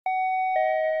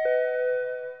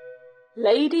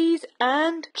Ladies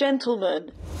and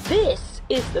gentlemen, this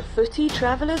is the Footy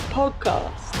Travelers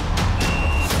podcast.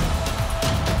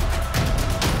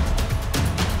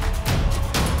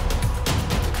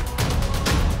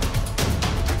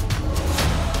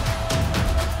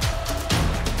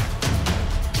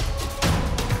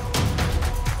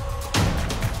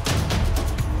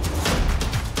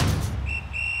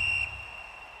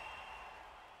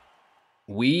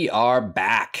 We are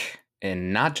back,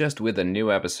 and not just with a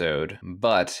new episode,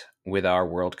 but with our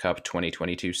World Cup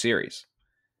 2022 series.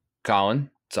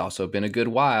 Colin, it's also been a good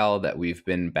while that we've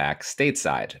been back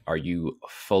stateside. Are you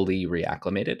fully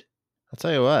reacclimated? I'll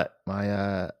tell you what,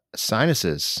 my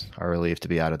sinuses are relieved to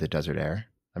be out of the desert air.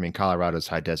 I mean, Colorado's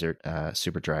high desert,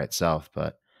 super dry itself,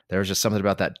 but there was just something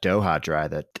about that Doha dry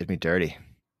that did me dirty.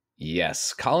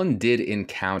 Yes, Colin did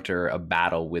encounter a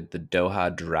battle with the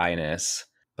Doha dryness,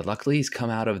 but luckily he's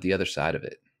come out of the other side of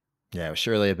it. Yeah, it was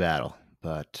surely a battle,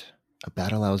 but a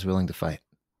battle I was willing to fight.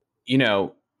 You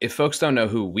know, if folks don't know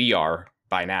who we are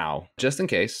by now, just in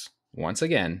case, once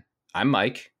again, I'm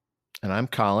Mike. And I'm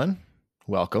Colin.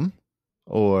 Welcome.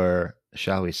 Or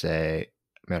shall we say,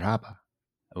 merhaba.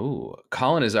 Oh,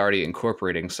 Colin is already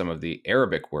incorporating some of the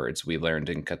Arabic words we learned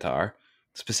in Qatar,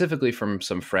 specifically from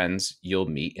some friends you'll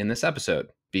meet in this episode,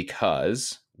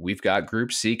 because we've got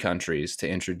Group C countries to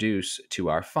introduce to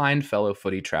our fine fellow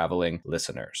footy traveling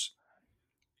listeners.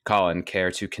 Colin,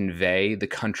 care to convey the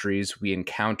countries we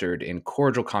encountered in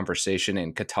cordial conversation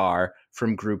in Qatar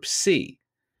from Group C?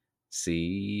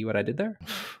 See what I did there?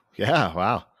 Yeah,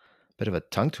 wow. Bit of a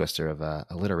tongue twister of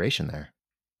alliteration there.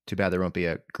 Too bad there won't be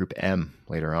a Group M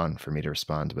later on for me to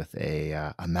respond with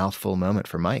a mouthful moment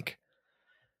for Mike.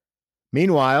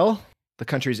 Meanwhile, the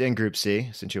countries in Group C,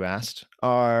 since you asked,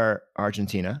 are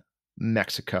Argentina,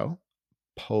 Mexico,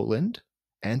 Poland,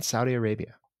 and Saudi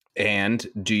Arabia. And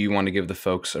do you want to give the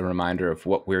folks a reminder of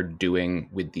what we're doing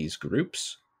with these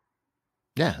groups?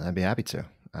 Yeah, I'd be happy to.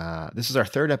 This is our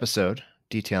third episode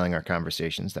detailing our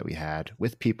conversations that we had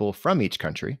with people from each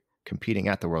country competing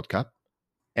at the World Cup.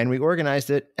 And we organized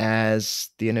it as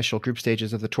the initial group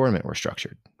stages of the tournament were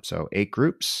structured. So 8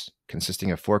 groups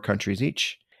consisting of 4 countries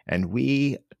each. And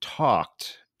we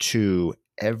talked to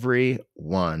every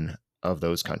one of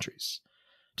those countries,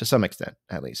 to some extent,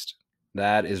 at least.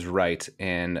 That is right.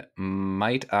 And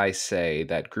might I say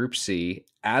that Group C,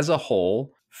 as a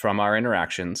whole, from our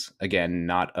interactions, again,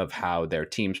 not of how their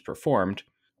teams performed,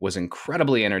 was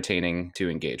incredibly entertaining to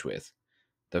engage with.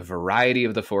 The variety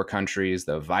of the 4 countries,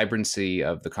 the vibrancy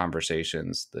of the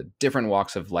conversations, the different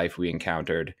walks of life we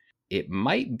encountered, it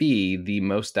might be the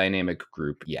most dynamic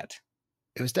group yet.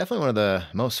 It was definitely one of the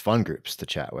most fun groups to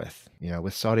chat with. You know,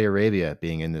 with Saudi Arabia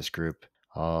being in this group,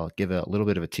 I'll give a little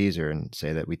bit of a teaser and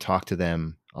say that we talked to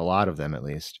them, a lot of them at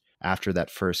least, after that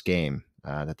first game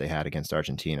that they had against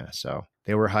Argentina. So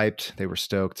they were hyped, they were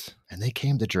stoked, and they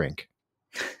came to drink.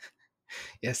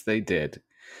 Yes, they did.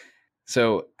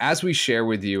 So as we share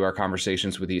with you our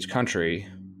conversations with each country,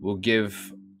 we'll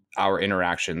give our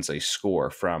interactions a score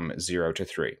from 0 to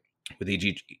 3, with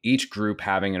each group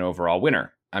having an overall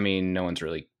winner. I mean, no one's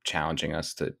really challenging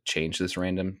us to change this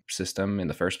random system in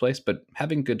the first place, but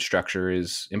having good structure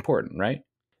is important, right?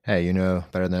 Hey, you know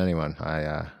better than anyone.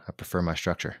 I prefer my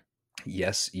structure.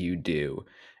 Yes, you do.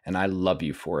 And I love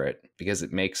you for it because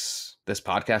it makes this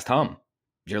podcast hum.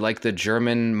 You're like the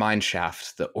German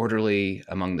mineshaft, the orderly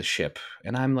among the ship.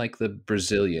 And I'm like the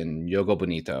Brazilian Yogo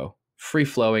Bonito,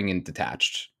 free-flowing and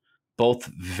detached. Both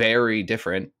very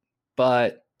different,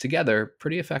 but together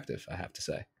pretty effective, I have to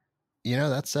say. You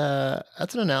know, that's an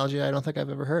analogy I don't think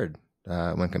I've ever heard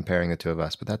when comparing the two of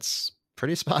us, but that's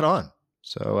pretty spot on.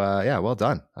 So yeah, well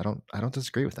done. I don't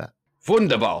disagree with that.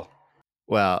 Wunderbar.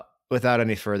 Well, without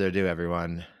any further ado,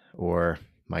 everyone, or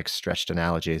Mike's stretched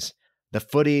analogies, the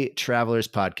Footy Travelers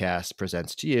podcast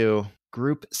presents to you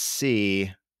Group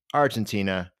C,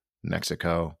 Argentina,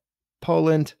 Mexico,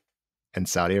 Poland, and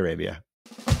Saudi Arabia.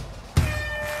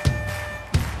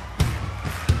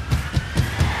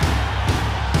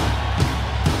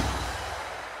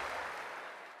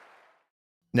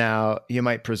 Now, you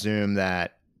might presume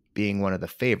that being one of the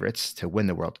favorites to win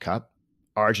the World Cup,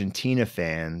 Argentina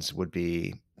fans would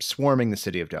be swarming the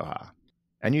city of Doha.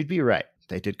 And you'd be right.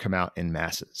 They did come out in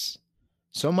masses.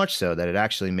 So much so that it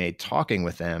actually made talking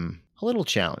with them a little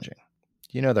challenging.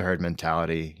 You know the herd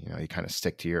mentality. You know, you kind of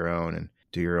stick to your own and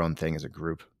do your own thing as a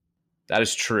group. That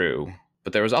is true.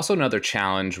 But there was also another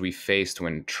challenge we faced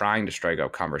when trying to strike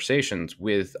up conversations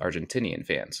with Argentinian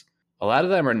fans. A lot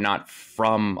of them are not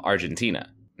from Argentina.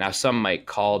 Now, some might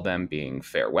call them being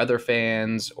fair weather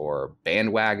fans or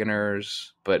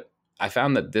bandwagoners, but I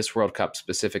found that this World Cup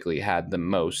specifically had the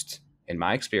most, in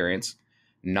my experience,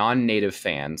 non-native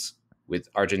fans, with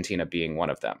Argentina being one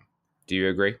of them. Do you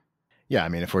agree? Yeah, I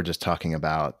mean, if we're just talking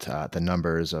about the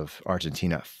numbers of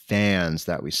Argentina fans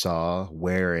that we saw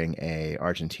wearing a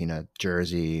Argentina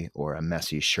jersey or a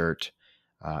Messi shirt,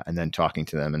 and then talking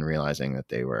to them and realizing that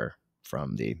they were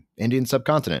from the Indian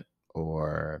subcontinent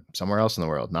or somewhere else in the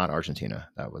world, not Argentina,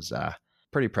 that was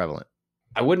pretty prevalent.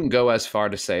 I wouldn't go as far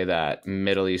to say that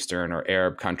Middle Eastern or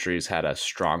Arab countries had a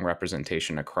strong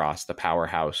representation across the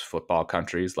powerhouse football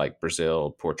countries like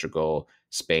Brazil, Portugal,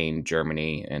 Spain,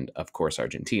 Germany, and of course,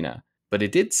 Argentina. But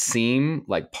it did seem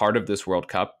like part of this World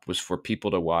Cup was for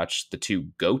people to watch the two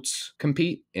GOATs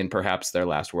compete in perhaps their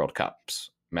last World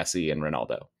Cups, Messi and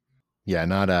Ronaldo. Yeah,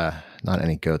 not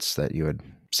any goats that you would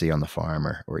see on the farm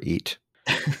or eat.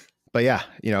 But yeah,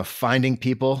 finding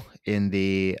people in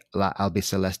the La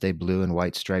Albiceleste blue and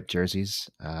white striped jerseys,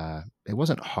 it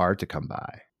wasn't hard to come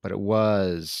by, but it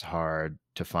was hard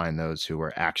to find those who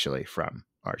were actually from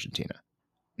Argentina.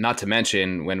 Not to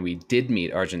mention, when we did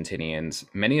meet Argentinians,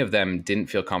 many of them didn't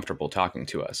feel comfortable talking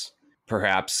to us.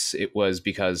 Perhaps it was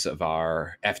because of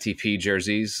our FTP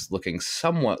jerseys looking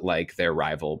somewhat like their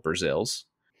rival Brazil's.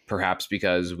 Perhaps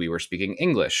because we were speaking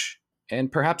English. And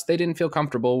perhaps they didn't feel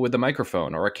comfortable with a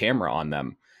microphone or a camera on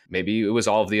them. Maybe it was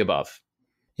all of the above.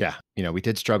 Yeah, we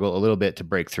did struggle a little bit to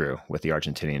break through with the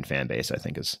Argentinian fan base, I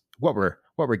think is what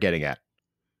we're getting at.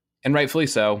 And rightfully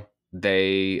so.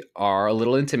 They are a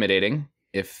little intimidating,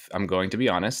 if I'm going to be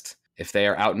honest. If they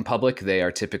are out in public, they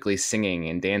are typically singing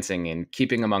and dancing and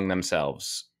keeping among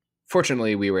themselves.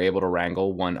 Fortunately, we were able to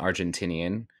wrangle one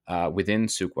Argentinian within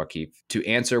Souk Waqif to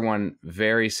answer one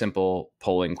very simple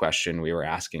polling question we were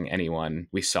asking anyone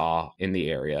we saw in the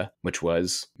area, which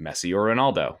was Messi or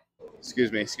Ronaldo.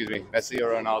 Excuse me, Messi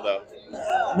or Ronaldo?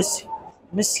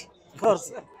 Messi, of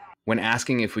course. When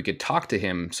asking if we could talk to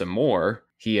him some more,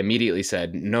 he immediately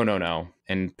said, no,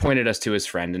 and pointed us to his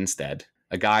friend instead.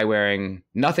 A guy wearing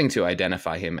nothing to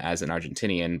identify him as an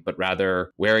Argentinian, but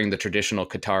rather wearing the traditional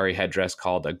Qatari headdress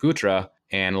called a gutra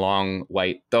and long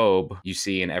white thobe you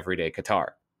see in everyday Qatar.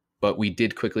 But we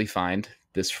did quickly find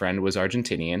this friend was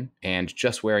Argentinian and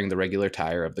just wearing the regular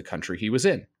attire of the country he was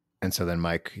in. And so then,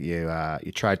 Mike,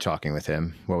 you tried talking with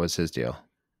him. What was his deal?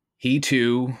 He,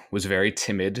 too, was very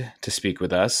timid to speak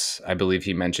with us. I believe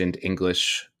he mentioned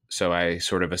English, so I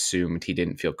sort of assumed he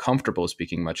didn't feel comfortable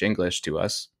speaking much English to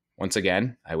us. Once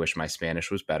again, I wish my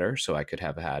Spanish was better so I could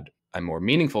have had a more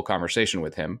meaningful conversation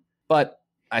with him. But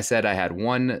I said I had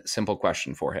one simple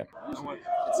question for him. It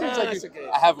seems like okay.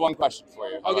 I have one question for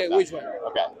you. Okay, which one?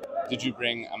 Okay. Did you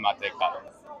bring a mate cup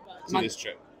to this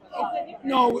trip?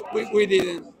 No, we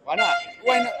didn't. Why not?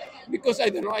 Why not? Because I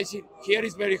don't know. I see here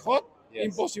is very hot. Yes.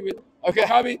 Impossible Okay. to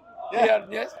have it. Yeah. Here,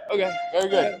 yes. Okay. Very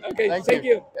good. Okay. Thank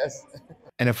you. Yes.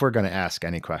 And if we're going to ask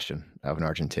any question of an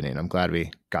Argentinian, I'm glad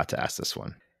we got to ask this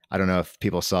one. I don't know if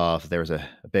people saw if there was a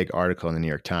big article in the New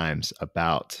York Times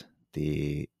about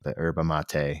the yerba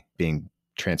mate being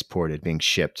transported, being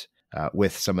shipped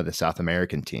with some of the South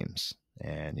American teams.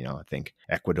 And, I think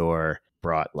Ecuador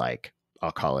brought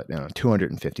I'll call it,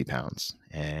 250 pounds.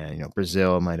 And,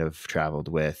 Brazil might have traveled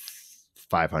with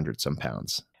 500 some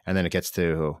pounds. And then it gets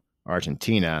to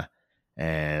Argentina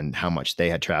and how much they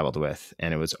had traveled with.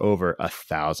 And it was over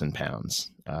 1,000 pounds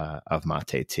of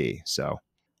mate tea. So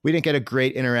we didn't get a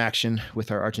great interaction with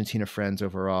our Argentina friends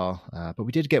overall, but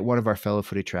we did get one of our fellow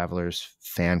Footy Travelers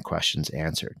fan questions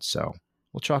answered. So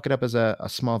we'll chalk it up as a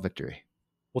small victory.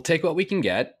 We'll take what we can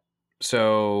get.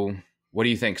 So what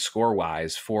do you think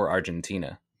score-wise for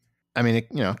Argentina? I mean, it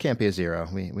can't be a 0.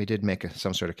 We did make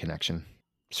some sort of connection.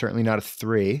 Certainly not a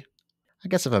 3. I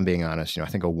guess if I'm being honest, I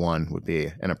think a 1 would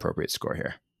be an appropriate score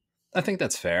here. I think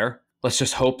that's fair. Let's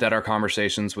just hope that our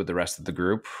conversations with the rest of the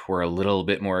group were a little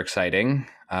bit more exciting.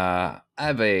 I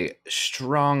have a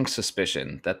strong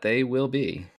suspicion that they will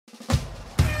be.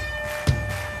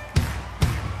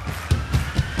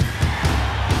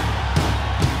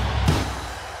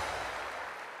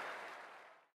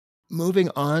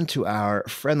 Moving on to our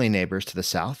friendly neighbors to the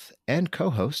south and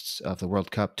co-hosts of the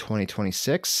World Cup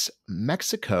 2026,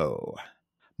 Mexico.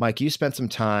 Mike, you spent some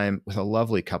time with a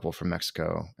lovely couple from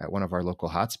Mexico at one of our local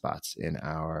hotspots in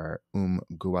our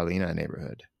Gualina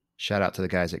neighborhood. Shout out to the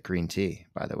guys at Green Tea,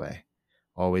 by the way.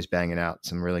 Always banging out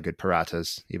some really good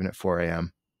paratas, even at 4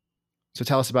 a.m. So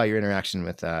tell us about your interaction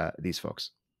with these folks.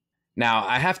 Now,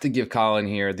 I have to give Colin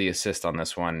here the assist on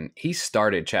this one. He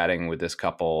started chatting with this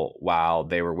couple while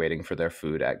they were waiting for their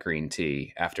food at Green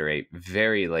Tea after a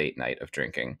very late night of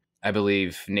drinking. I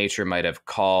believe nature might have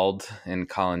called and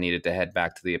Colin needed to head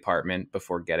back to the apartment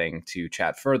before getting to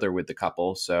chat further with the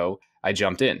couple, so I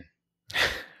jumped in.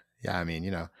 Yeah, I mean,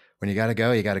 When you got to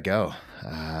go, you got to go.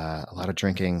 A lot of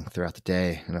drinking throughout the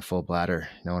day and a full bladder.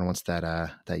 No one wants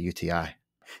that UTI.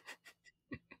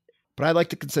 But I'd like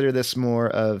to consider this more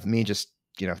of me just,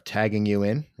 tagging you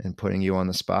in and putting you on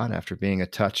the spot after being a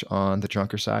touch on the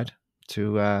drunker side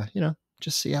to,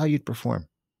 just see how you'd perform.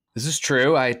 This is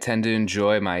true. I tend to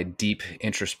enjoy my deep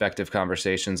introspective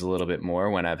conversations a little bit more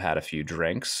when I've had a few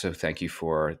drinks. So thank you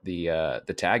for the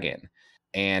tag in.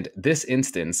 And this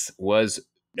instance was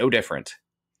no different.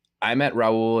 I met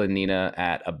Raul and Nina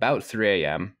at about 3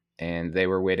 a.m. and they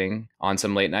were waiting on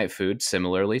some late night food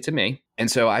similarly to me. And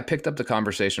so I picked up the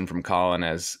conversation from Colin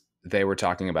as they were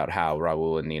talking about how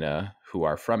Raul and Nina, who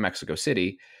are from Mexico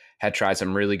City, had tried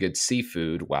some really good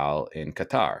seafood while in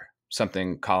Qatar,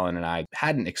 something Colin and I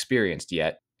hadn't experienced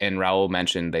yet. And Raul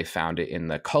mentioned they found it in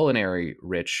the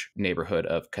culinary-rich neighborhood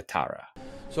of Qatar.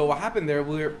 So what happened there,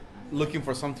 we were looking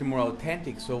for something more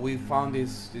authentic. So we found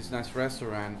this nice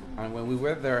restaurant. And when we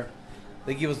were there,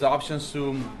 they give us the options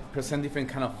to present different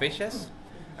kind of fishes.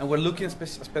 And we're looking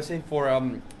especially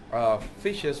for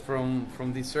fishes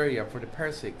from this area, for the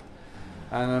Persic.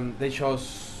 And they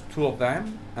chose 2 of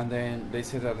them, and then they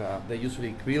said that they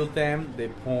usually grill them. They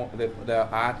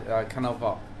add kind of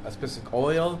a specific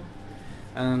oil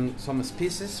and some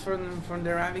species from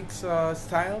the Arabic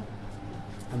style,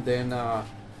 and then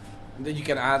you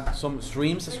can add some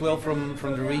shrimps as well from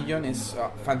the region. It's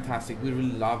fantastic. We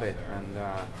really love it, and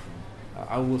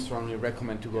I would strongly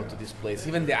recommend to go to this place.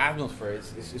 Even the atmosphere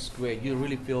is great. You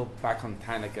really feel back on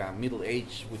time, like a middle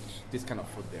age with this kind of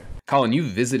food there. Colin, you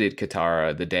visited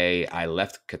Qatar the day I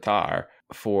left Qatar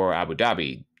for Abu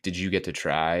Dhabi. Did you get to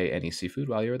try any seafood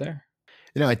while you were there?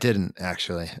 I didn't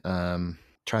actually.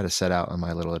 Try to set out on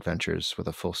my little adventures with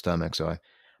a full stomach, so I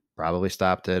probably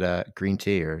stopped at a green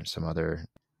tea or some other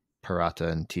paratha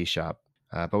and tea shop.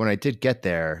 But when I did get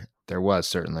there was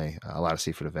certainly a lot of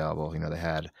seafood available. They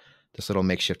had this little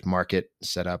makeshift market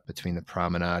set up between the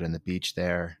promenade and the beach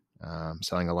there,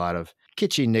 selling a lot of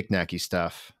kitschy, knick-knacky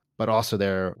stuff. But also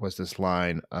there was this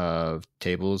line of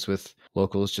tables with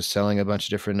locals just selling a bunch of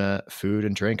different food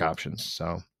and drink options.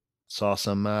 So saw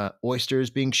some oysters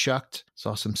being shucked,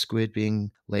 saw some squid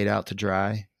being laid out to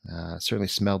dry. Certainly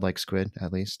smelled like squid,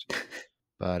 at least.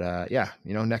 But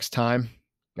next time,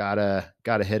 gotta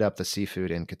hit up the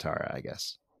seafood in Qatar, I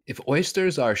guess. If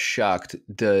oysters are shucked,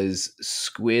 does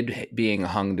squid being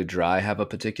hung to dry have a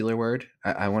particular word?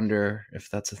 I wonder if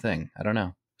that's a thing. I don't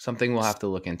know. Something we'll have to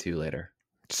look into later.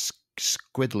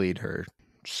 Squidlead or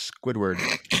Squidward.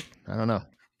 I don't know.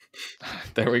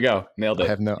 There we go. Nailed it.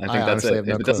 I think that's it.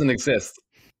 If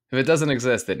it doesn't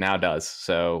exist, it now does.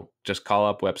 So just call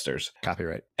up Webster's.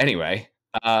 Copyright. Anyway,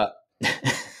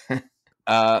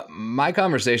 my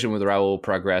conversation with Raul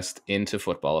progressed into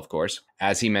football, of course,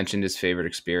 as he mentioned his favorite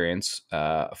experience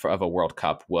of a World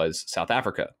Cup was South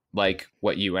Africa, like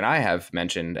what you and I have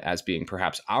mentioned as being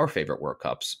perhaps our favorite World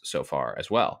Cups so far as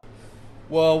well.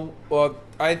 Well,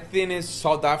 I think it's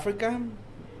South Africa.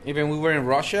 Even we were in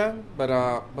Russia, but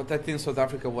I think South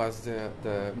Africa was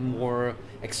the more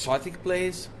exotic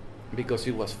place because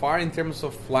it was far in terms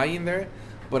of flying there,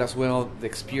 but as well the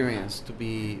experience to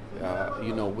be,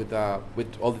 with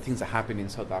all the things that happen in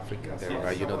South Africa there,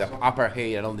 right? The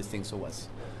apartheid and all these things. So it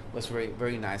was very,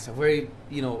 very nice. Very,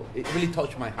 it really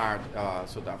touched my heart,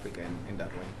 South Africa in that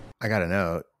way. I gotta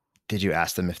know, did you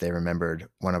ask them if they remembered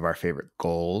one of our favorite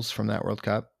goals from that World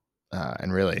Cup?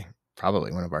 And really,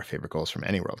 probably one of our favorite goals from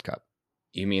any World Cup.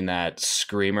 You mean that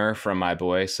screamer from my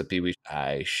boy Sapiwi?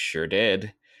 I sure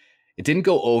did. It didn't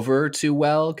go over too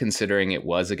well considering it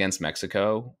was against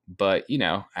Mexico, but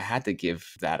I had to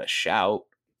give that a shout.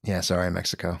 Yeah, sorry,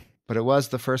 Mexico. But it was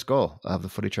the first goal of the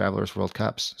Footy Travelers World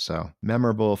Cups, so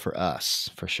memorable for us,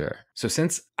 for sure. So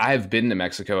since I've been to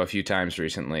Mexico a few times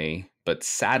recently, but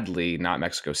sadly not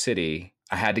Mexico City,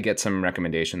 I had to get some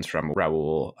recommendations from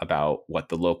Raul about what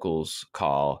the locals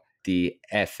call the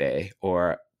Efe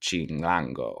or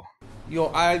Chilango.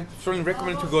 I certainly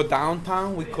recommend to go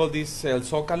downtown. We call this El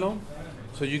Zócalo.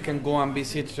 So you can go and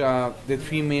visit the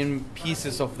 3 main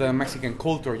pieces of the Mexican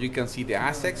culture. You can see the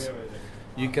Aztecs,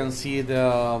 you can see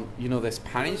the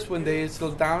Spanish when they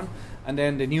settled down, and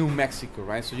then the New Mexico,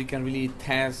 right? So you can really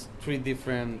test 3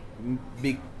 different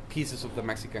big pieces of the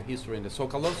Mexican history in the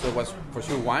Zócalo. So it was for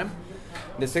sure one.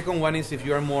 The second one is if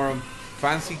you're a more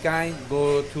fancy guy,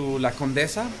 go to La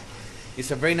Condesa. It's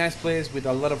a very nice place with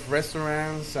a lot of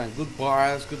restaurants and good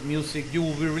bars, good music. You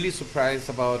will be really surprised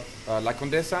about La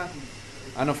Condesa.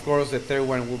 And of course, the third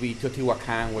one will be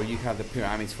Teotihuacan, where you have the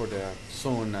pyramids for the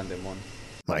sun and the moon.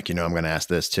 Mike, I'm going to ask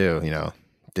this too.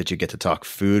 Did you get to talk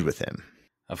food with him?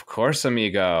 Of course,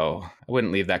 amigo. I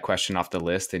wouldn't leave that question off the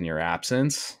list in your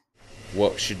absence.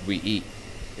 What should we eat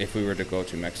if we were to go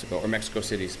to Mexico, or Mexico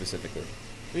City specifically?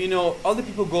 You know, all the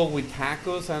people go with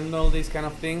tacos and all these kind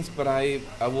of things, but I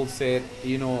will say,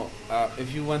 you know,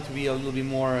 if you want to be a little bit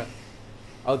more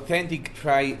authentic,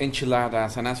 try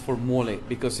enchiladas and ask for mole,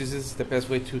 because this is the best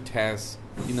way to test,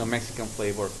 you know, Mexican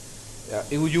flavor.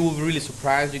 You will be really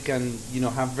surprised. You can, you know,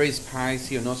 have very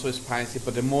spicy or not so spicy,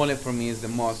 but the mole for me is the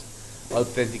most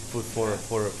authentic food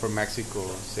for Mexico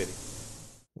City.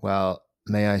 Well,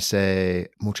 may I say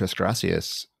muchas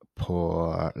gracias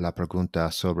por la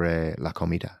pregunta sobre la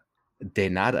comida. De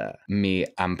nada, mi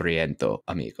hambriento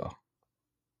amigo.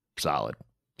 Solid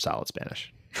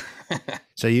Spanish.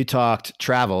 So you talked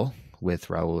travel with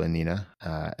Raul and Nina,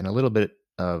 and a little bit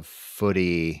of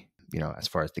footy, you know, as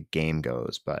far as the game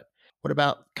goes. But what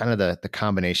about kind of the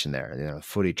combination there, you know,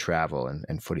 footy travel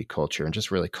and footy culture, and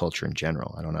just really culture in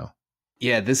general? I don't know.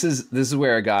 Yeah, this is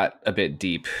where I got a bit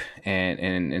deep.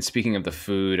 And speaking of the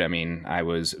food, I mean, I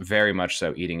was very much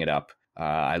so eating it up.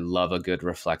 I love a good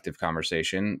reflective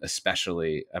conversation,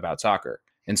 especially about soccer.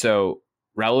 And so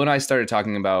Raul and I started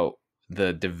talking about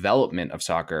the development of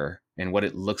soccer and what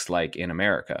it looks like in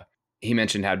America. He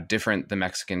mentioned how different the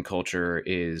Mexican culture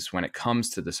is when it comes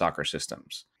to the soccer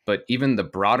systems, but even the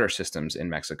broader systems in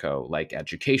Mexico, like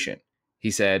education. He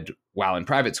said, while in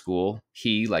private school,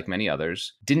 he, like many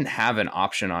others, didn't have an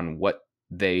option on what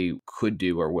they could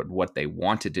do or what they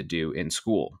wanted to do in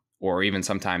school, or even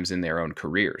sometimes in their own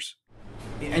careers.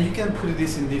 And you can put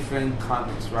this in different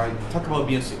contexts, right? Talk about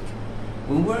music.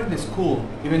 When we were in the school,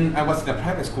 even I was in a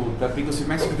private school, but because in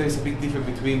Mexico there is a big difference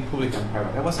between public and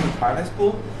private. I was in a private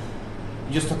school,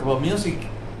 you just talk about music,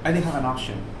 I didn't have an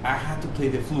option. I had to play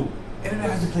the flute.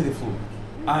 Everybody had to play the flute.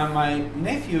 My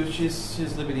nephew, she's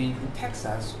living in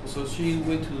Texas, so she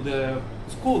went to the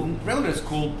school, regular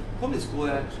school, public school,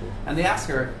 and they asked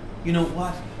her, you know,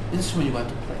 what instrument you want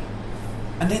to play?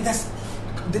 And then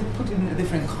they put it in a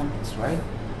different context, right?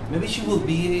 Maybe she will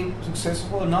be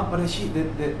successful or not, but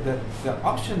the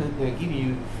option that they're giving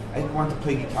you, I want to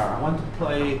play guitar, I want to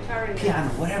play piano,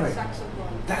 whatever.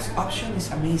 That option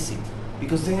is amazing,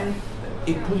 because then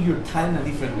it puts your talent at a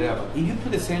different level. If you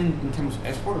put the same in terms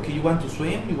of sport, okay, you want to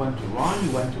swim, you want to run,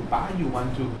 you want to bike, you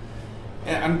want to,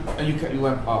 and you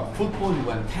want football, you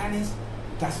want tennis.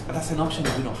 That's an option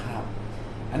that we don't have.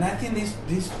 And I think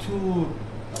these two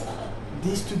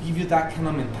give you that kind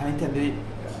of mentality, and they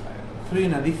put it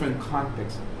in a different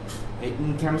context.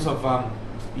 In terms of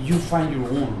you find your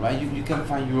own, right? You can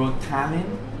find your own talent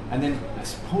and then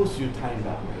expose your talent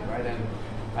that way, right?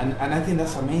 And I think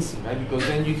that's amazing, right? Because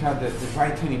then you have the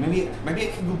right training. Maybe I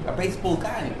can be a baseball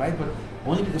guy, right? But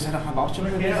only because I don't have options,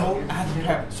 I have to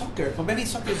have soccer. But maybe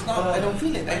soccer is not, I don't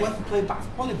feel it. I want to play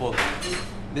volleyball.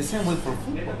 The same way for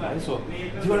football, right? So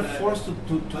you are forced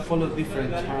to follow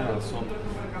different channels. So,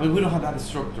 but we don't have that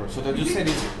structure. So that you said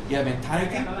is, you have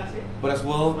mentality, but as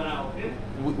well,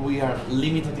 we are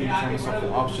limited in terms of the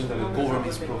options that the government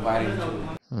is providing.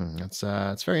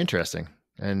 That's very interesting.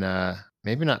 And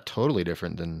maybe not totally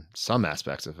different than some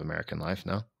aspects of American life,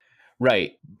 no?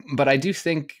 Right. But I do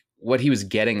think what he was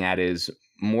getting at is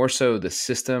more so the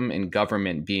system and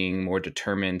government being more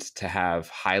determined to have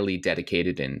highly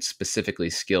dedicated and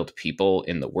specifically skilled people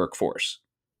in the workforce.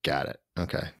 Got it.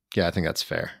 Okay. Yeah, I think that's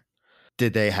fair.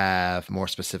 Did they have more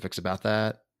specifics about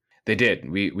that? They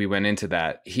did. We went into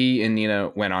that. He and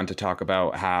Nina went on to talk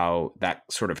about how that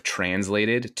sort of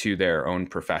translated to their own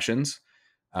professions.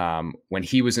 When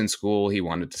he was in school, he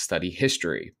wanted to study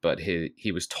history, but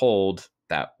he was told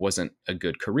that wasn't a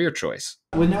good career choice.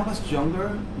 When I was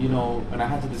younger, you know, and I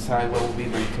had to decide what would be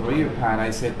my career path,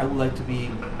 I said I would like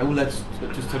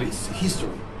to study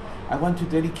history. I want to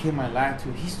dedicate my life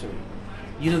to history.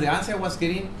 You know, the answer I was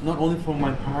getting, not only from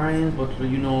my parents, but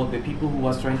you know, the people who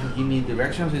was trying to give me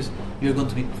directions, is you're going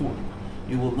to be poor.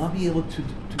 You will not be able to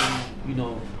you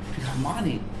know, to have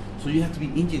money. So you have to be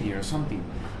an engineer or something.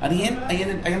 At the end, I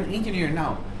am an engineer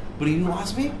now. But if you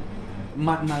ask me,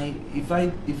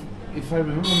 if I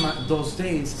remember those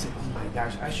days, I said, oh my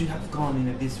gosh, I should have gone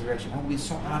in this direction. I would be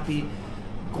so happy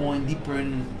going deeper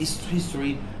in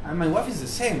history. And my wife is the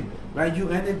same, right? You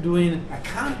end up doing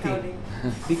accounting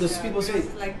because people say,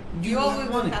 like, you always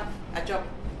want have a job.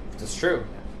 That's true.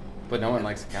 But no one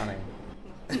likes accounting.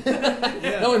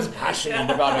 Yeah. No one's passionate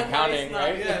about accounting,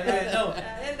 right? No.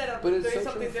 I ended up But it's doing so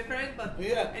something true. different, but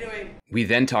Yeah. anyway. We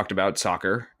then talked about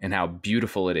soccer and how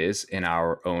beautiful it is in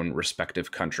our own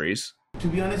respective countries. To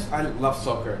be honest, I love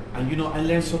soccer. And you know, I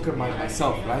learned soccer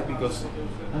myself, right? Because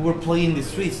we were playing in the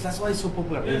streets. That's why it's so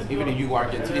popular. Even in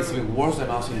Argentina, it's even worse than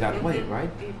us in that way, right?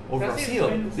 Or Brazil,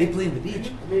 they play in the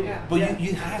beach. But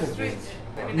you had it, right?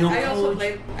 I mean, I also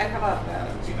played. I have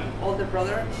a older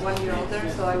brother, 1 year older,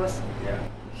 so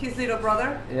his little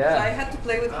brother. Yeah. So I had to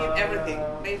play with him everything: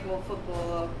 baseball,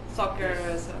 football, soccer.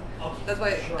 So that's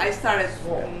why I started.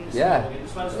 Yeah.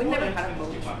 We never had a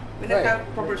coach. We never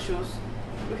had proper shoes.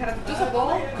 We had just a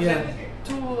ball. Yeah.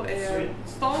 Two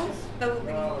stones. That would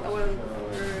be our.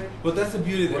 But that's the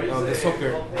beauty of the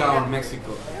soccer down in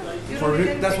Mexico.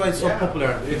 That's why it's so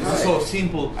popular. It's so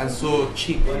simple and so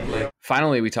cheap.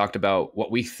 Finally, we talked about what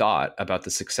we thought about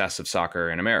the success of soccer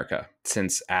in America,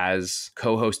 since as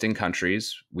co-hosting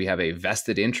countries, we have a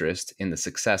vested interest in the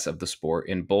success of the sport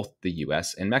in both the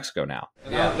US and Mexico now.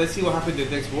 Yeah. Let's see what happens in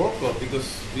the next World Cup,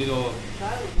 because,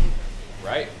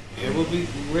 Right. it will be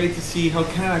great to see how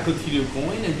Canada continue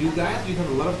going, and you guys, you have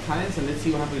a lot of talents, and let's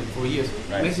see what happens in 4 years.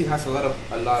 Right. Mexico has a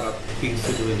lot of things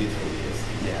to do in these 4 years.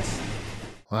 Yes.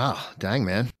 Wow, dang,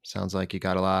 man. Sounds like you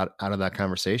got a lot out of that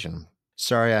conversation.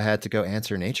 Sorry I had to go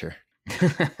answer nature.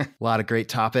 A lot of great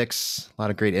topics, a lot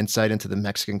of great insight into the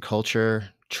Mexican culture,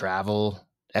 travel,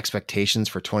 expectations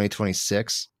for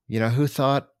 2026. Who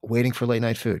thought waiting for late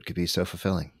night food could be so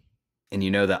fulfilling? And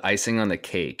the icing on the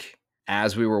cake,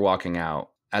 as we were walking out,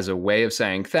 as a way of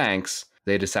saying thanks,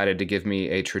 they decided to give me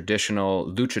a traditional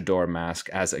luchador mask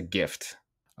as a gift.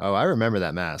 Oh, I remember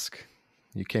that mask.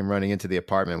 You came running into the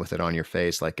apartment with it on your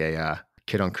face like a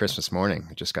kid on Christmas morning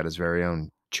who just got his very own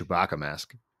Chewbacca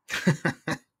mask.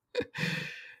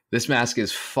 This mask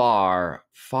is far,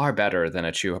 far better than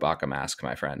a Chewbacca mask,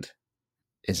 my friend.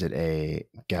 Is it a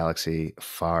galaxy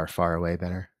far, far away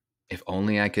better? If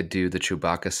only I could do the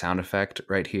Chewbacca sound effect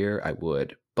right here, I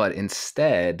would. But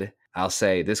instead, I'll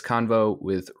say this convo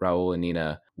with Raul and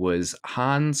Nina was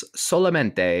Hans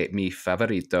solamente mi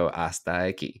favorito hasta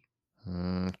aquí.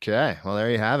 Okay, well, there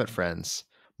you have it, friends.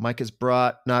 Mike has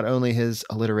brought not only his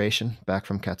alliteration back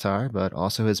from Qatar, but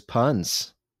also his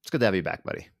puns. It's good to have you back,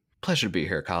 buddy. Pleasure to be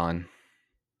here, Colin.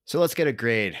 So let's get a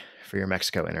grade for your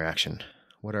Mexico interaction.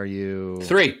 What are you?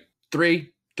 3,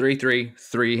 3,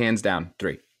 hands down,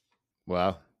 3.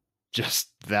 Wow, just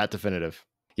that definitive.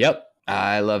 Yep.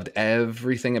 I loved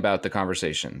everything about the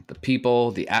conversation, the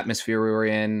people, the atmosphere we were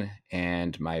in,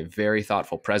 and my very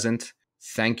thoughtful present.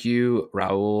 Thank you,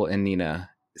 Raul and Nina.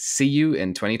 See you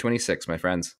in 2026, my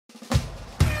friends.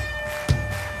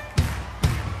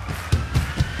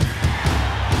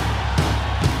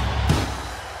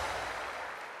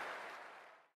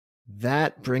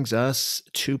 That brings us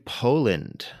to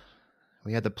Poland.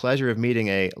 We had the pleasure of meeting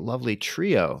a lovely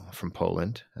trio from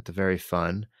Poland at the very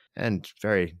fun and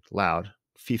very loud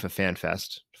FIFA Fan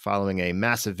Fest following a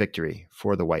massive victory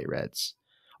for the White Reds,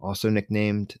 also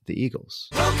nicknamed the Eagles.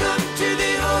 Welcome to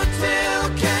the Hotel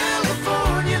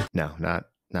California. No,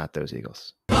 not those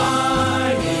Eagles.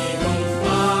 Fly, Eagles,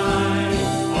 fly,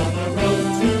 on the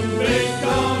road to make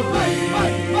a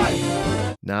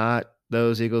rain. Not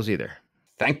those Eagles either.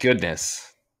 Thank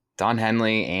goodness. Don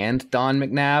Henley and Don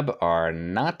McNabb are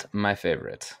not my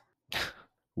favorite.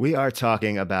 We are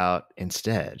talking about,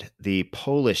 instead, the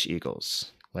Polish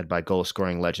Eagles, led by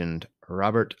goal-scoring legend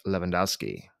Robert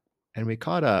Lewandowski. And we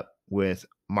caught up with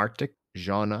Martik,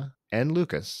 Jana, and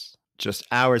Lucas just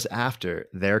hours after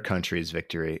their country's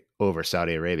victory over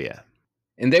Saudi Arabia.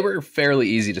 And they were fairly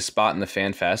easy to spot in the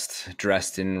Fan Fest,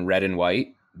 dressed in red and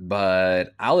white.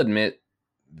 But I'll admit,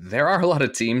 there are a lot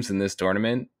of teams in this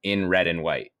tournament in red and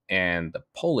white. And the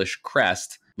Polish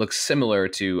crest looks similar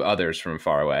to others from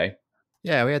far away.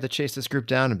 Yeah, we had to chase this group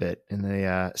down a bit in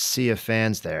the sea of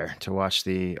fans there to watch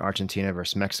the Argentina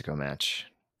versus Mexico match.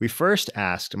 We first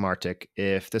asked Martik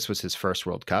if this was his first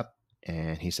World Cup,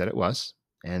 and he said it was,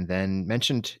 and then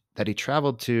mentioned that he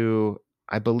traveled to,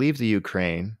 I believe, the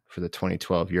Ukraine for the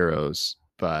 2012 Euros,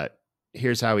 but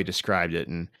here's how he described it,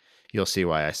 and you'll see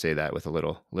why I say that with a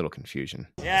little confusion.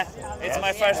 Yeah, it's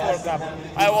my first World Cup.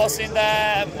 I was in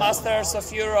the Masters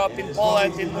of Europe in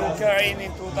Poland, in Ukraine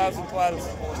in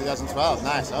 2012. 2012,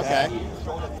 nice, okay. Yeah.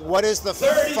 What is the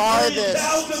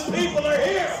farthest? People are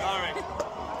here. Sorry.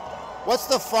 What's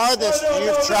the farthest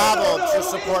you've traveled to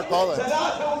support Poland?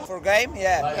 For game,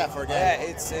 yeah. Yeah, for game. Yeah,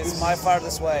 it's my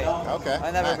farthest way. Okay. I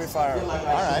never been far. All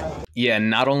right. Yeah,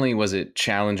 not only was it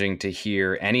challenging to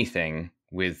hear anything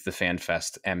with the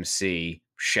FanFest MC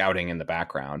shouting in the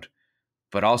background,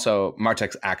 but also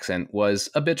Martek's accent was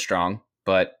a bit strong,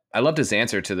 but I loved his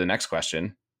answer to the next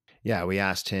question. Yeah, we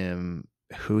asked him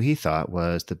who he thought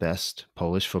was the best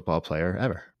Polish football player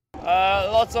ever.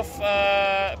 Lots of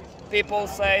people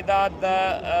say that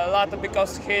Lato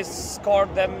because he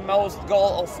scored the most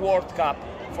goal of World Cup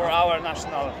for our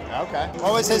national. Okay.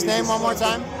 What was his name one more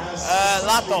time?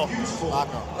 Lato.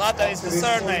 Lato. Lato is the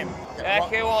surname.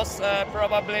 He was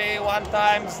probably one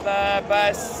time the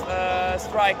best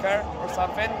striker or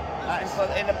something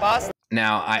in the past.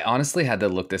 Now, I honestly had to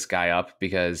look this guy up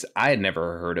because I had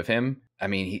never heard of him. I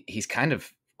mean, he's kind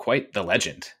of quite the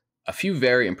legend. A few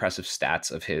very impressive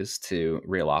stats of his to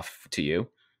reel off to you.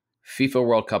 FIFA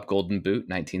World Cup Golden Boot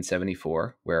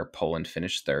 1974, where Poland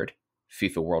finished third.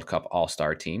 FIFA World Cup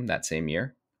All-Star Team that same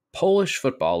year. Polish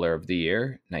Footballer of the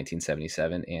Year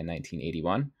 1977 and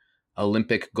 1981.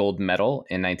 Olympic gold medal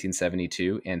in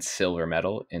 1972 and silver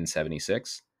medal in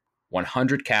 76.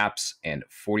 100 caps and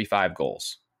 45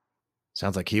 goals.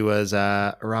 Sounds like he was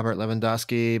Robert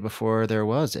Lewandowski before there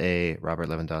was a Robert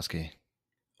Lewandowski.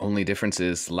 Only difference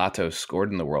is Lato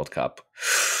scored in the World Cup.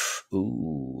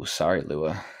 Ooh, sorry,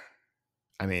 Lua.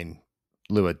 I mean,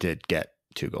 Lua did get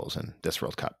 2 goals in this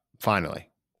World Cup. Finally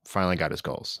got his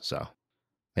goals. So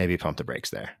maybe pump the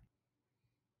brakes there.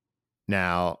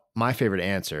 Now, my favorite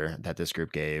answer that this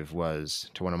group gave was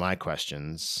to one of my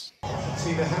questions.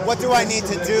 What do I need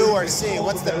to do or see?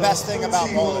 What's the best thing about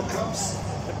Poland?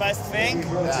 The best thing?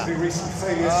 Yeah.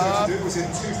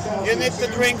 You need to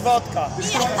drink vodka.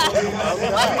 With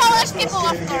Polish people,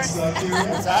 of course.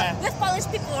 With Polish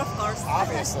people, of course.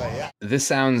 Obviously, yeah. This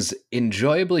sounds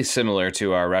enjoyably similar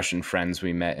to our Russian friends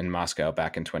we met in Moscow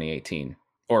back in 2018.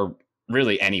 Or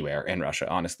really anywhere in Russia,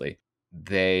 honestly.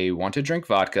 They want to drink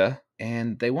vodka,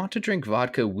 and they want to drink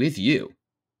vodka with you.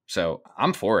 So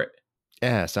I'm for it.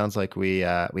 Yeah, sounds like we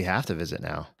have to visit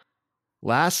now.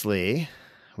 Lastly,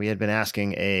 we had been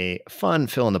asking a fun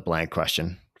fill-in-the-blank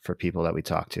question for people that we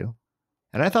talked to.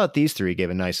 And I thought these 3 gave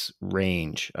a nice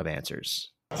range of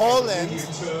answers. Poland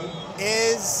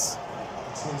is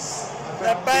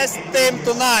The best team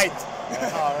tonight.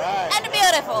 all right. And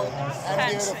beautiful.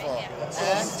 And beautiful.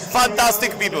 And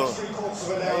Fantastic people.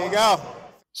 there you go.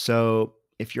 So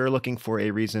if you're looking for a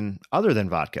reason other than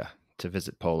vodka to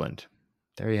visit Poland,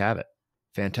 there you have it.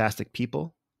 Fantastic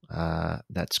people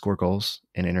that score goals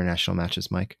in international matches,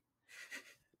 Mike.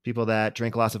 People that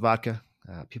drink lots of vodka.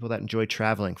 People that enjoy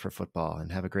traveling for football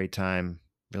and have a great time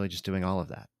really just doing all of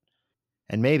that.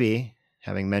 And maybe,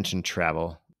 having mentioned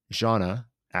travel, Jana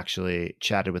actually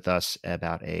chatted with us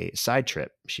about a side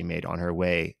trip she made on her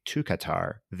way to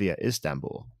Qatar via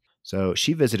Istanbul. So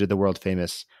she visited the world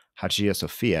famous Hagia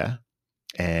Sophia,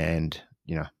 and,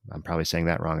 I'm probably saying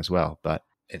that wrong as well, but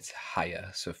It's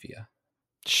Hagia Sophia.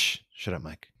 shh, shut up,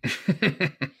 Mike.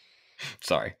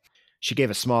 Sorry. She gave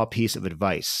a small piece of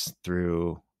advice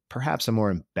through perhaps a more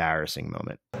embarrassing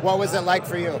moment. What was it like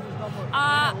for you?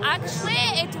 Actually,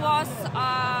 it was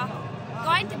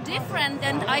quite different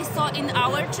than I saw in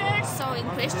our church, so in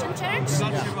Christian church.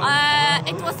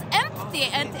 It was empty,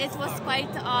 and it was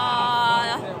quite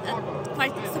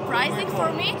surprising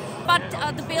for me. But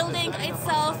the building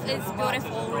itself is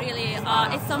beautiful, really.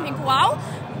 It's something wow.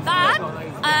 But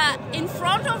in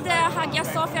front of the Hagia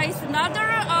Sophia is another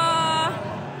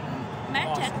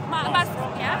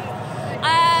mosque, yeah?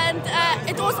 And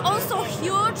it was also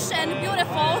huge and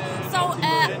beautiful. So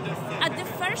at the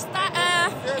first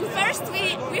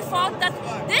we thought that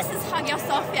this is Hagia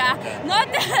Sophia, not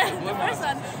the first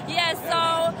one. Yeah,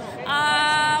 so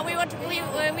we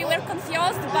were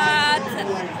confused, but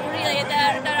really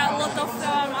there are a lot of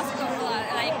mosques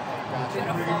like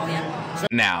beautiful. Yeah.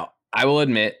 Now, I will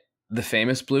admit, the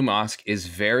famous Blue Mosque is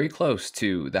very close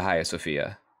to the Hagia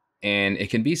Sophia, and it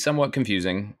can be somewhat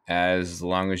confusing as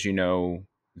long as you know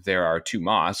there are 2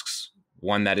 mosques.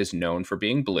 One that is known for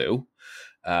being blue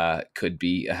could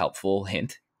be a helpful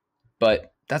hint.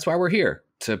 But that's why we're here,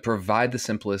 to provide the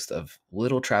simplest of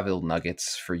little travel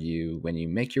nuggets for you when you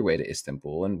make your way to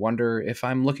Istanbul and wonder if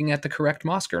I'm looking at the correct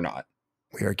mosque or not.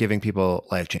 We are giving people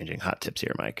life-changing hot tips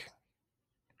here, Mike.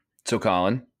 So,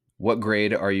 Colin, what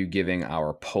grade are you giving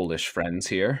our Polish friends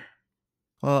here?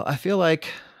 Well, I feel like,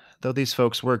 though these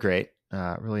folks were great,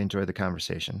 really enjoyed the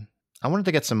conversation, I wanted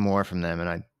to get some more from them, and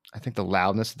I think the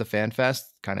loudness of the fan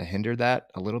fest kind of hindered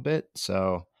that a little bit.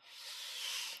 So,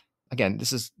 again,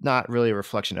 this is not really a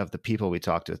reflection of the people we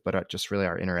talked with, but just really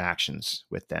our interactions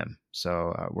with them.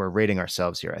 So we're rating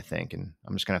ourselves here, I think, and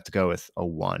I'm just going to have to go with a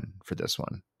 1 for this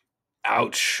one.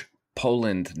 Ouch.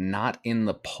 Poland not in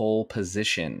the pole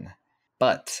position.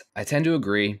 But I tend to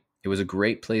agree. It was a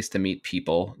great place to meet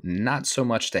people, not so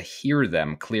much to hear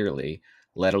them clearly,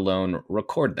 let alone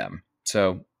record them.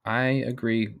 So I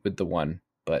agree with the 1,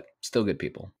 but still good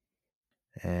people.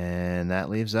 And that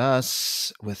leaves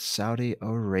us with Saudi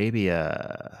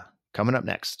Arabia. Coming up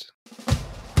next.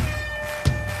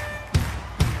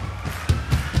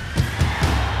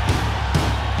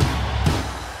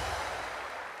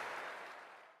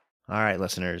 All right,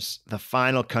 listeners, the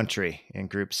final country in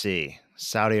Group C,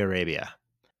 Saudi Arabia.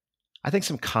 I think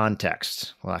some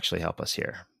context will actually help us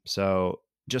here. So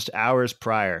Just hours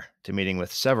prior to meeting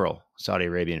with several Saudi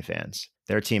Arabian fans,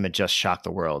 their team had just shocked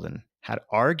the world and had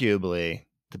arguably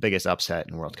the biggest upset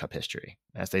in World Cup history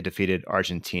as they defeated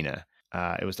Argentina.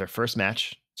 It was their first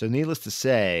match, so needless to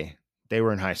say, they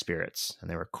were in high spirits and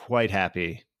they were quite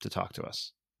happy to talk to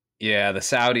us. Yeah, the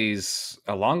Saudis,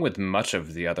 along with much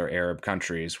of the other Arab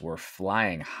countries, were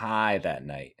flying high that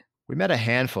night. We met a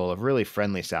handful of really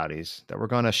friendly Saudis that we're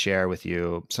going to share with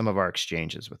you some of our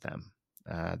exchanges with them.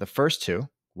 The first two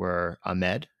were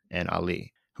Ahmed and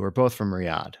Ali, who were both from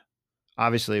Riyadh.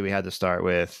 Obviously, we had to start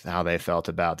with how they felt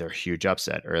about their huge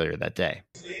upset earlier that day.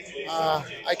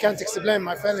 I can't explain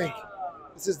my feeling.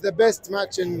 This is the best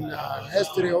match in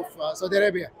history of Saudi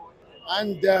Arabia.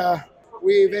 And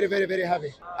we're very, very, very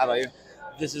happy. How about you?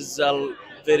 This is a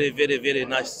very, very, very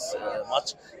nice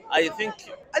match. I think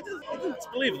I didn't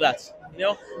believe that. You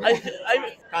know,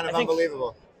 I kind of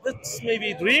unbelievable. That's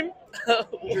maybe a dream.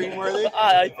 Dream-worthy?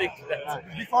 I think that.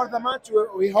 Before the match,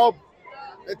 we hope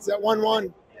it's a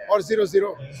 1-1 or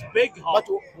 0-0. It's big hope.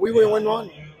 But we will win 1.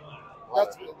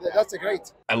 That's a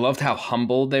great. I loved how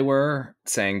humble they were,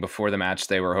 saying before the match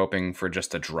they were hoping for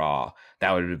just a draw.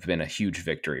 That would have been a huge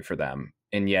victory for them.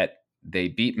 And yet they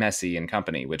beat Messi and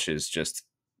company, which is just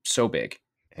so big.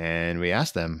 And we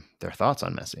asked them their thoughts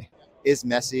on Messi. Is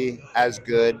Messi as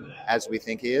good as we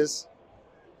think he is?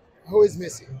 Who is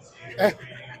Messi?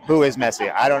 Who is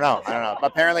Messi? I don't know.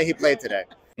 Apparently he played today.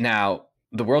 Now,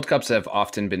 the World Cups have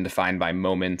often been defined by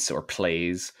moments or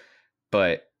plays,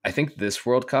 but I think this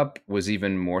World Cup was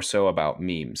even more so about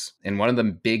memes. And one of the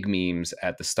big memes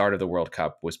at the start of the World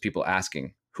Cup was people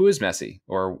asking, who is Messi?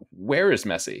 Or where is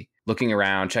Messi? Looking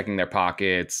around, checking their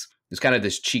pockets. There's kind of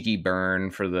this cheeky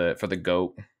burn for the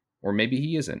GOAT. Or maybe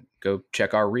he isn't. Go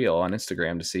check our reel on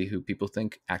Instagram to see who people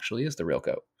think actually is the real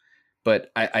GOAT.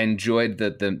 But I enjoyed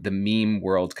that the meme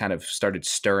world kind of started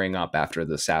stirring up after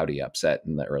the Saudi upset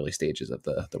in the early stages of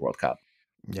the World Cup.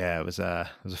 Yeah, it was a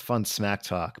fun smack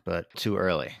talk, but too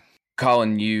early.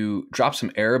 Colin, you dropped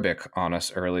some Arabic on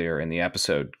us earlier in the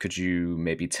episode. Could you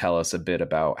maybe tell us a bit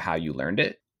about how you learned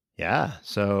it? Yeah,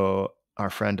 so our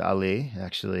friend Ali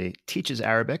actually teaches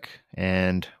Arabic,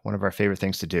 and one of our favorite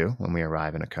things to do when we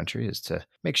arrive in a country is to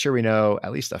make sure we know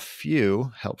at least a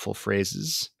few helpful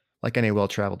phrases. Like any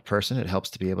well-traveled person, it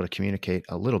helps to be able to communicate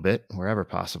a little bit wherever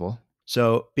possible.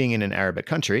 So being in an Arabic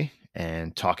country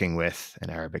and talking with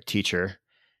an Arabic teacher,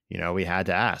 we had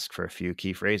to ask for a few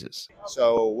key phrases.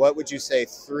 So what would you say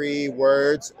 3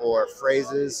 words or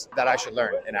phrases that I should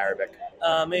learn in Arabic?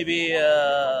 Maybe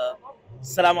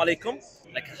Assalamu alaikum,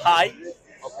 like hi.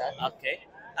 Okay.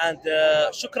 And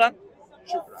shukran.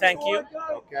 Thank you.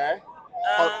 Okay.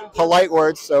 Polite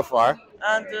words so far.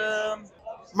 And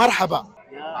marhaba.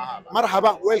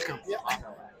 Marhaba, welcome.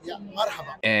 Yeah,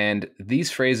 marhaba. And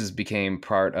these phrases became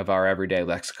part of our everyday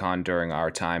lexicon during our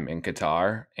time in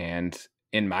Qatar and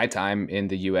in my time in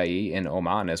the UAE and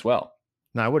Oman as well.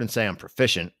 Now, I wouldn't say I'm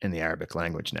proficient in the Arabic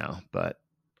language now, but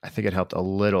I think it helped a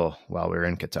little while we were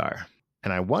in Qatar.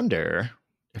 And I wonder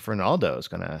if Ronaldo is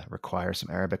going to require some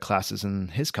Arabic classes in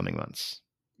his coming months.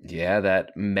 Yeah,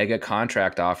 that mega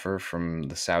contract offer from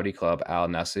the Saudi club Al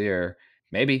Nassr,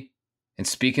 maybe. And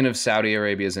speaking of Saudi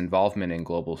Arabia's involvement in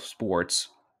global sports,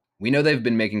 we know they've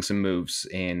been making some moves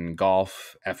in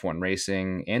golf, F1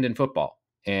 racing, and in football.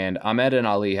 And Ahmed and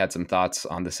Ali had some thoughts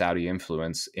on the Saudi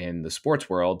influence in the sports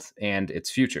world and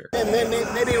its future.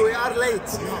 Maybe we are late,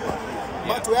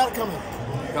 but we are coming.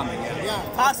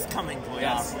 Fast coming.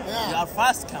 Yes. Yeah. We are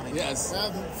fast coming. Yes. We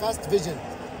have fast vision.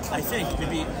 I think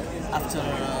maybe after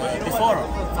before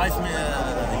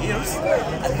 5 years,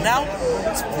 and now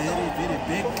it's very, very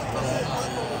big.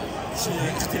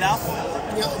 اختلاف.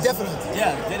 Yeah, definitely.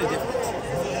 Yeah, very different.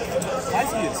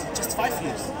 5 years, just 5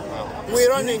 years. Wow. We're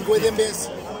running with MBS.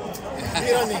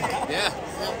 We're running. Yeah,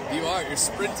 you are. You're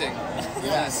sprinting.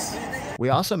 Yes. We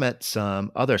also met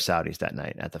some other Saudis that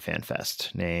night at the Fan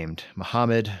Fest named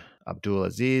Mohammed, Abdul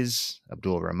Aziz,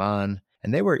 Abdul Rahman,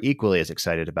 and they were equally as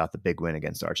excited about the big win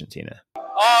against Argentina.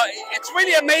 It's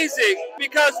really amazing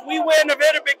because we win a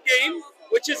very big game,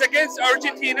 which is against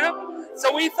Argentina.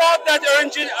 So we thought that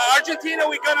Argentina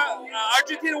we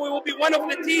will be one of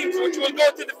the teams which will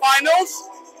go to the finals.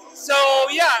 So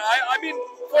yeah, I mean,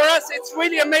 for us, it's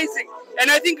really amazing. And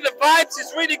I think the vibes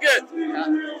is really good.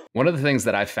 One of the things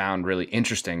that I found really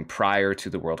interesting prior to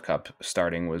the World Cup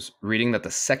starting was reading that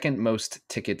the second most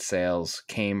ticket sales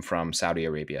came from Saudi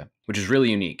Arabia, which is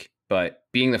really unique. But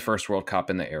being the first World Cup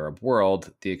in the Arab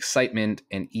world, the excitement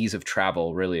and ease of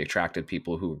travel really attracted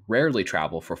people who rarely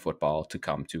travel for football to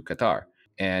come to Qatar.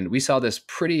 And we saw this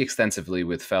pretty extensively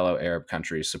with fellow Arab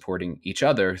countries supporting each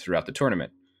other throughout the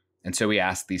tournament. And so we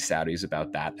asked these Saudis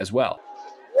about that as well.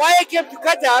 Why I came to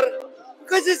Qatar?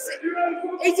 Because it's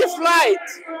easy flight,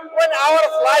 1 hour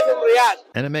flight from Riyadh.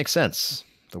 And it makes sense.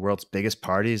 The world's biggest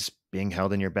parties being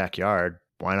held in your backyard.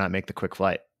 Why not make the quick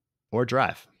flight? Or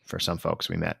drive, for some folks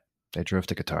we met. They drove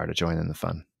to Qatar to join in the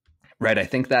fun. Right. I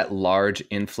think that large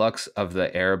influx of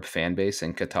the Arab fan base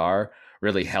in Qatar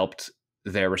really helped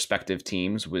their respective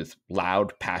teams with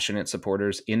loud, passionate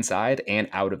supporters inside and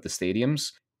out of the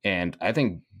stadiums. And I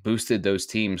think boosted those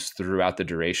teams throughout the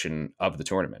duration of the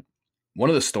tournament. One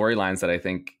of the storylines that I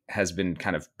think has been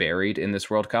kind of buried in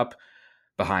this World Cup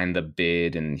behind the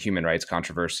bid and human rights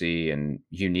controversy and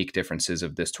unique differences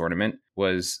of this tournament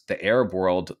was the Arab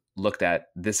world looked at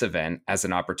this event as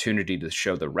an opportunity to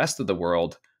show the rest of the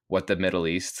world what the Middle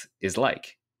East is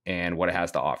like and what it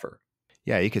has to offer.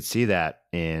 Yeah, you could see that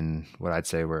in what I'd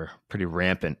say were pretty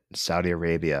rampant Saudi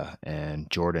Arabia and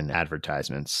Jordan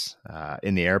advertisements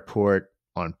in the airport,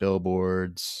 on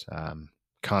billboards,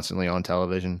 constantly on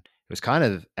television. It was kind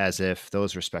of as if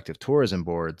those respective tourism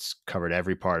boards covered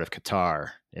every part of Qatar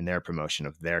in their promotion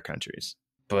of their countries.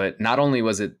 But not only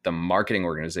was it the marketing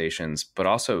organizations, but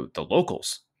also the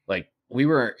locals. Like, we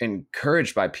were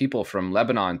encouraged by people from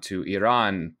Lebanon to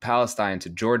Iran, Palestine to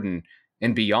Jordan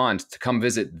and beyond to come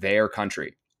visit their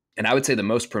country. And I would say the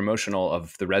most promotional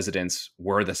of the residents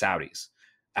were the Saudis.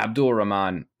 Abdul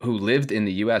Rahman, who lived in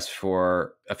the US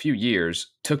for a few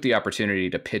years, took the opportunity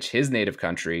to pitch his native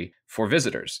country for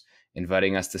visitors,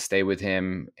 inviting us to stay with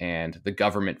him and the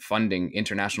government funding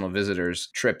international visitors'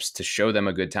 trips to show them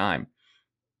a good time.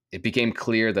 It became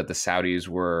clear that the Saudis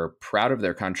were proud of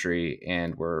their country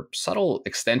and were subtle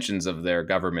extensions of their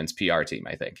government's PR team,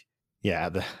 I think. Yeah,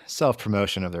 the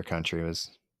self-promotion of their country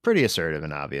was pretty assertive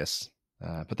and obvious,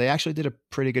 but they actually did a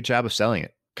pretty good job of selling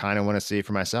it. Kind of want to see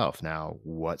for myself now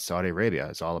what Saudi Arabia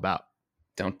is all about.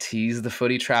 Don't tease the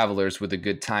footy travelers with a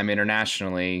good time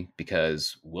internationally,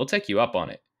 because we'll take you up on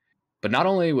it. But not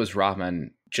only was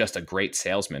Rahman just a great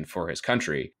salesman for his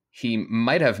country, he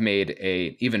might have made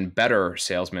a even better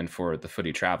salesman for the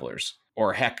Footy Travelers,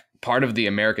 or heck, part of the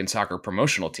American soccer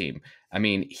promotional team. I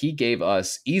mean, he gave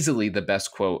us easily the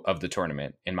best quote of the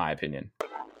tournament, in my opinion.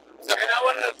 So, and I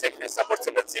want to take this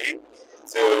opportunity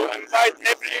to invite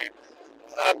every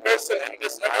person in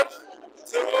this earth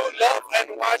to love and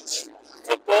watch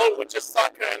football, which is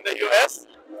soccer in the US.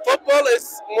 Football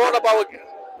is more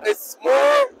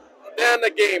than a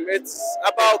game. It's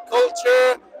about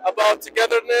culture, about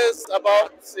togetherness,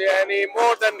 about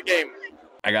more than a game.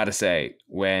 I gotta say,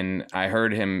 when I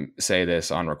heard him say this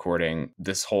on recording,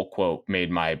 this whole quote made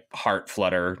my heart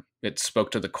flutter. It spoke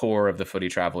to the core of the Footy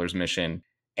Travelers mission.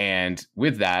 And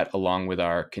with that, along with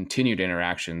our continued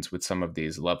interactions with some of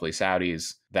these lovely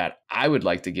Saudis, that I would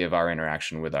like to give our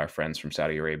interaction with our friends from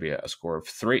Saudi Arabia a score of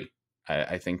 3.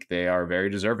 I think they are very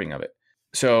deserving of it.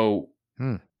 So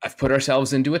I've put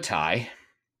ourselves into a tie,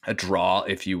 a draw,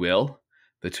 if you will,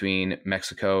 between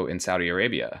Mexico and Saudi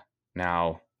Arabia.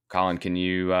 Now, Colin, can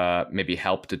you maybe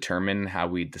help determine how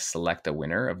we select a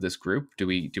winner of this group? Do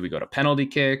we go to penalty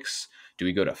kicks? Do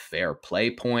we go to fair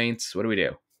play points? What do we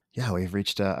do? Yeah, we've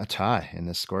reached a tie in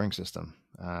this scoring system.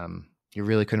 You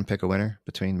really couldn't pick a winner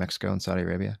between Mexico and Saudi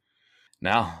Arabia?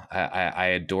 No, I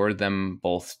adored them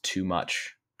both too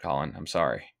much, Colin. I'm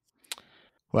sorry.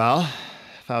 Well,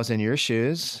 if I was in your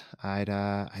shoes, I'd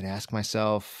ask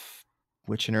myself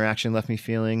which interaction left me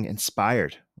feeling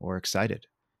inspired or excited.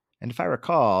 And if I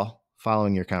recall,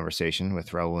 following your conversation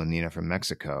with Raul and Nina from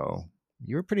Mexico,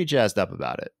 you were pretty jazzed up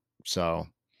about it. So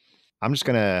I'm just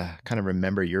going to kind of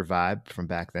remember your vibe from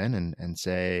back then and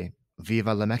say,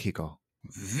 Viva la Mexico.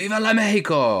 Viva la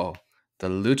Mexico. The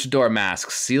luchador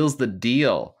mask seals the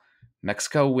deal.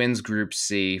 Mexico wins Group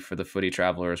C for the Footy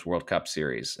Travelers World Cup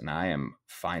Series, and I am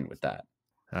fine with that.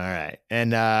 All right.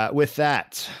 And with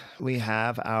that, we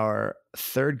have our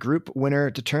third group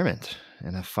winner determined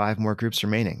and have 5 more groups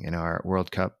remaining in our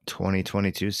World Cup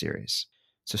 2022 series.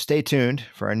 So stay tuned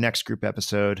for our next group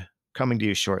episode coming to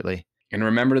you shortly. And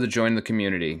remember to join the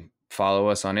community. Follow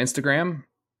us on Instagram,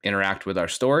 interact with our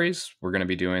stories. We're going to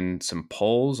be doing some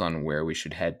polls on where we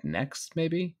should head next,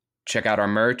 maybe. Check out our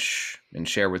merch and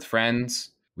share with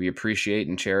friends. We appreciate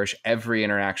and cherish every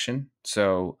interaction.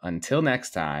 So until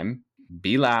next time,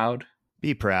 be loud,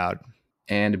 be proud,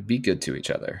 and be good to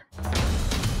each other.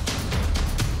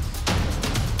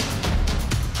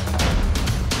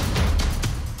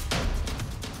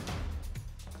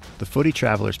 The Footy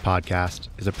Travelers podcast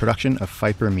is a production of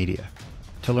Fyper Media.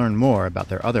 To learn more about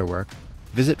their other work,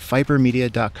 visit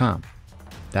fypermedia.com.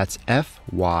 That's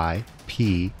FYPER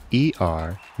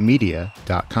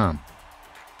media.com.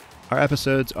 Our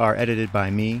episodes are edited by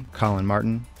me, Colin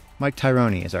Martin. Mike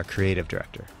Tyrone is our creative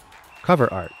director.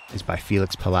 Cover art is by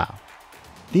Felix Palau.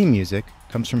 Theme music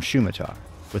comes from Shumatar,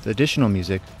 with additional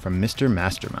music from Mr.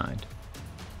 Mastermind.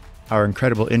 Our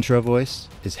incredible intro voice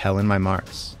is Helen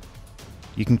Maimaris.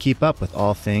 You can keep up with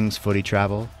all things footy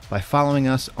travel by following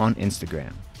us on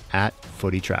Instagram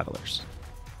 @Footy Travelers.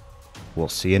 We'll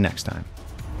see you next time.